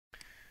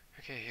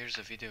Okay, here's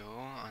a video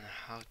on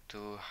how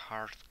to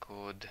hard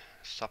code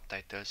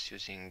subtitles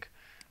using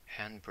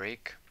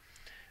HandBrake.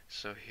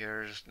 So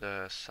here's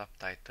the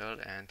subtitle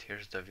and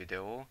here's the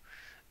video,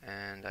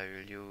 and I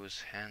will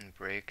use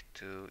HandBrake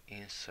to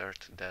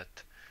insert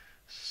that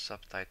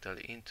subtitle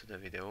into the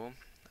video.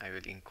 I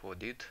will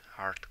encode it,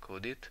 hard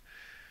code it.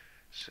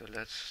 So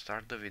let's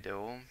start the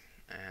video,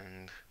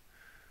 and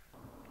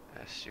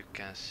as you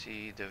can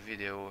see, the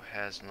video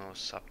has no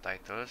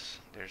subtitles.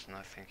 There's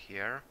nothing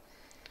here.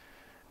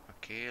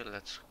 Okay,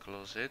 let's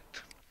close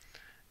it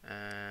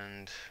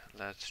and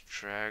let's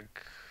drag.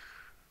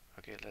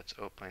 Okay, let's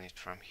open it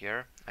from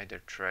here.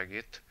 Either drag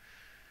it.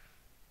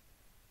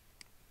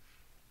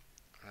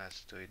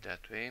 Let's do it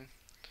that way.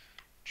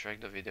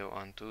 Drag the video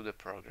onto the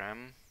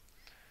program.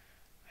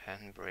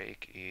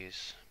 HandBrake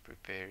is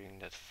preparing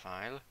that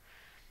file.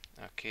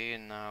 Okay,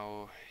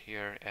 now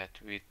here at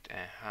width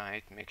and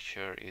height, make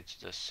sure it's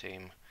the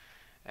same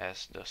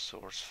as the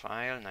source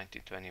file,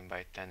 1920 by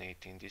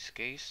 1080 in this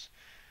case.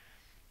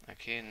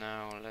 Okay,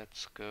 now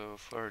let's go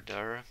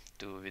further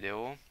to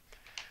video.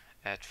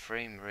 At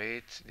frame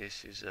rate,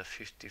 this is a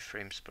 50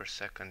 frames per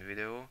second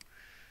video.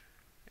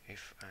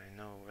 If I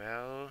know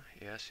well,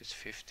 yes, it's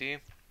 50.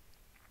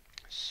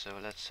 So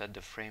let's set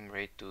the frame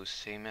rate to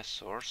same as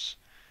source,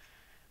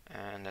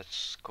 and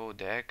that's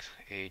codec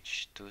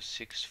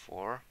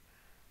H.264.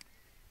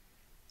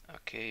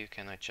 Okay, you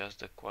can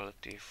adjust the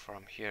quality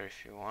from here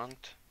if you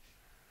want.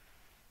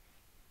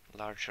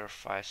 Larger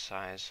file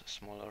size,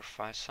 smaller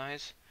file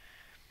size.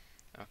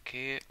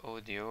 Okay,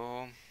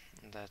 audio,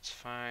 that's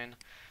fine.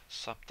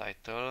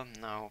 Subtitle,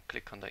 now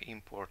click on the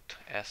import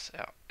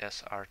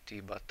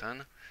SRT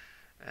button,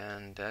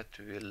 and that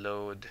will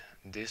load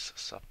this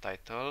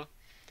subtitle.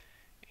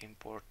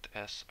 Import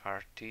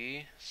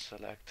SRT,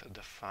 select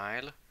the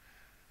file,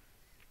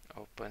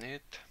 open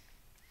it.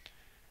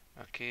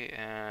 Okay,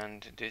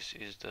 and this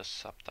is the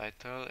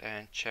subtitle,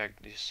 and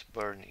check this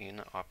burn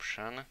in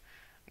option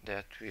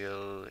that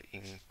will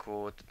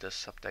encode the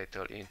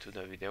subtitle into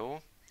the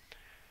video.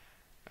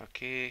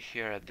 Okay,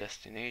 here at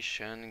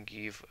destination,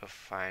 give a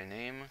file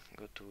name,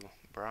 go to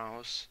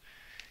browse,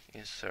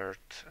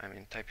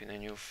 type in a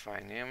new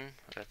file name,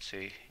 let's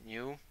say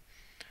new,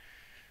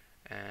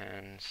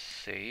 and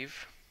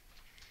save.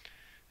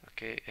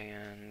 Okay,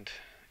 and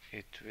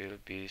it will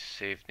be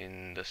saved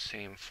in the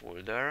same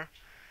folder.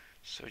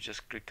 So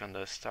just click on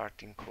the start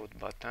encode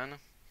button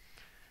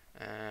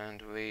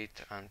and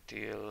wait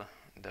until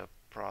the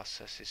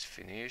process is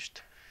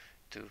finished.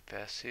 2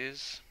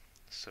 passes.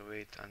 So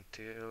wait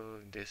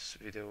until this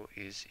video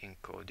is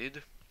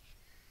encoded.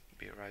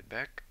 Be right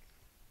back.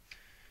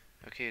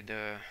 Okay,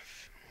 the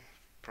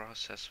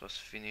process was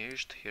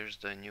finished. Here's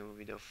the new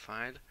video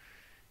file.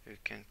 You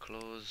can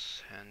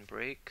close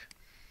HandBrake.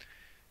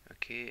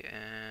 Okay,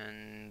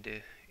 and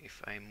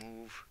if I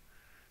move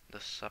the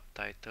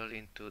subtitle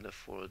into the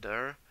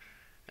folder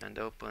and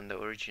open the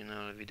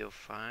original video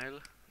file,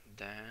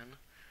 then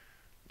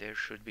there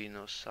should be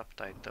no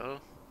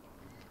subtitle.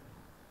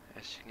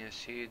 As you can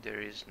see,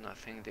 there is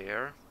nothing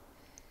there.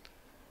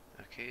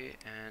 Okay,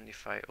 and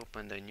if I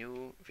open the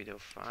new video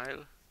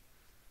file,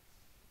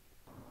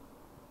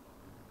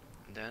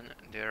 then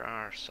there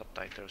are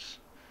subtitles.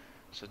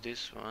 So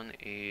this one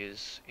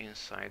is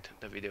inside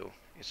the video,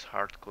 it's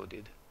hard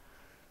coded.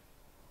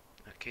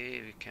 Okay,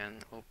 we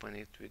can open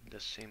it with the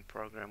same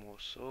program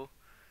also.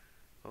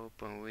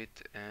 Open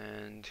with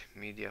and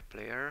media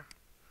player,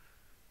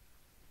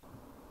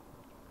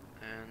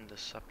 and the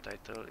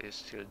subtitle is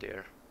still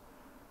there.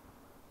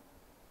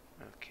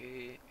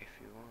 Okay, if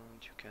you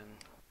want, you can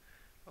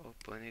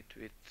open it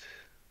with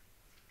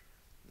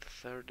the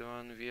third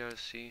one,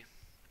 VLC,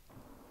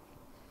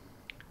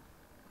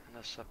 and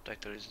the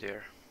subtitle is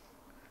there.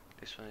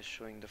 This one is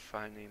showing the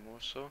file name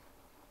also.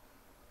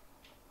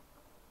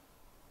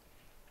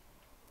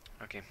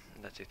 Okay,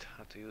 that's it.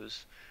 How to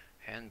use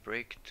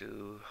HandBrake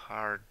to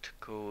hard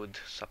code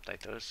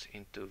subtitles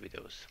into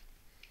videos.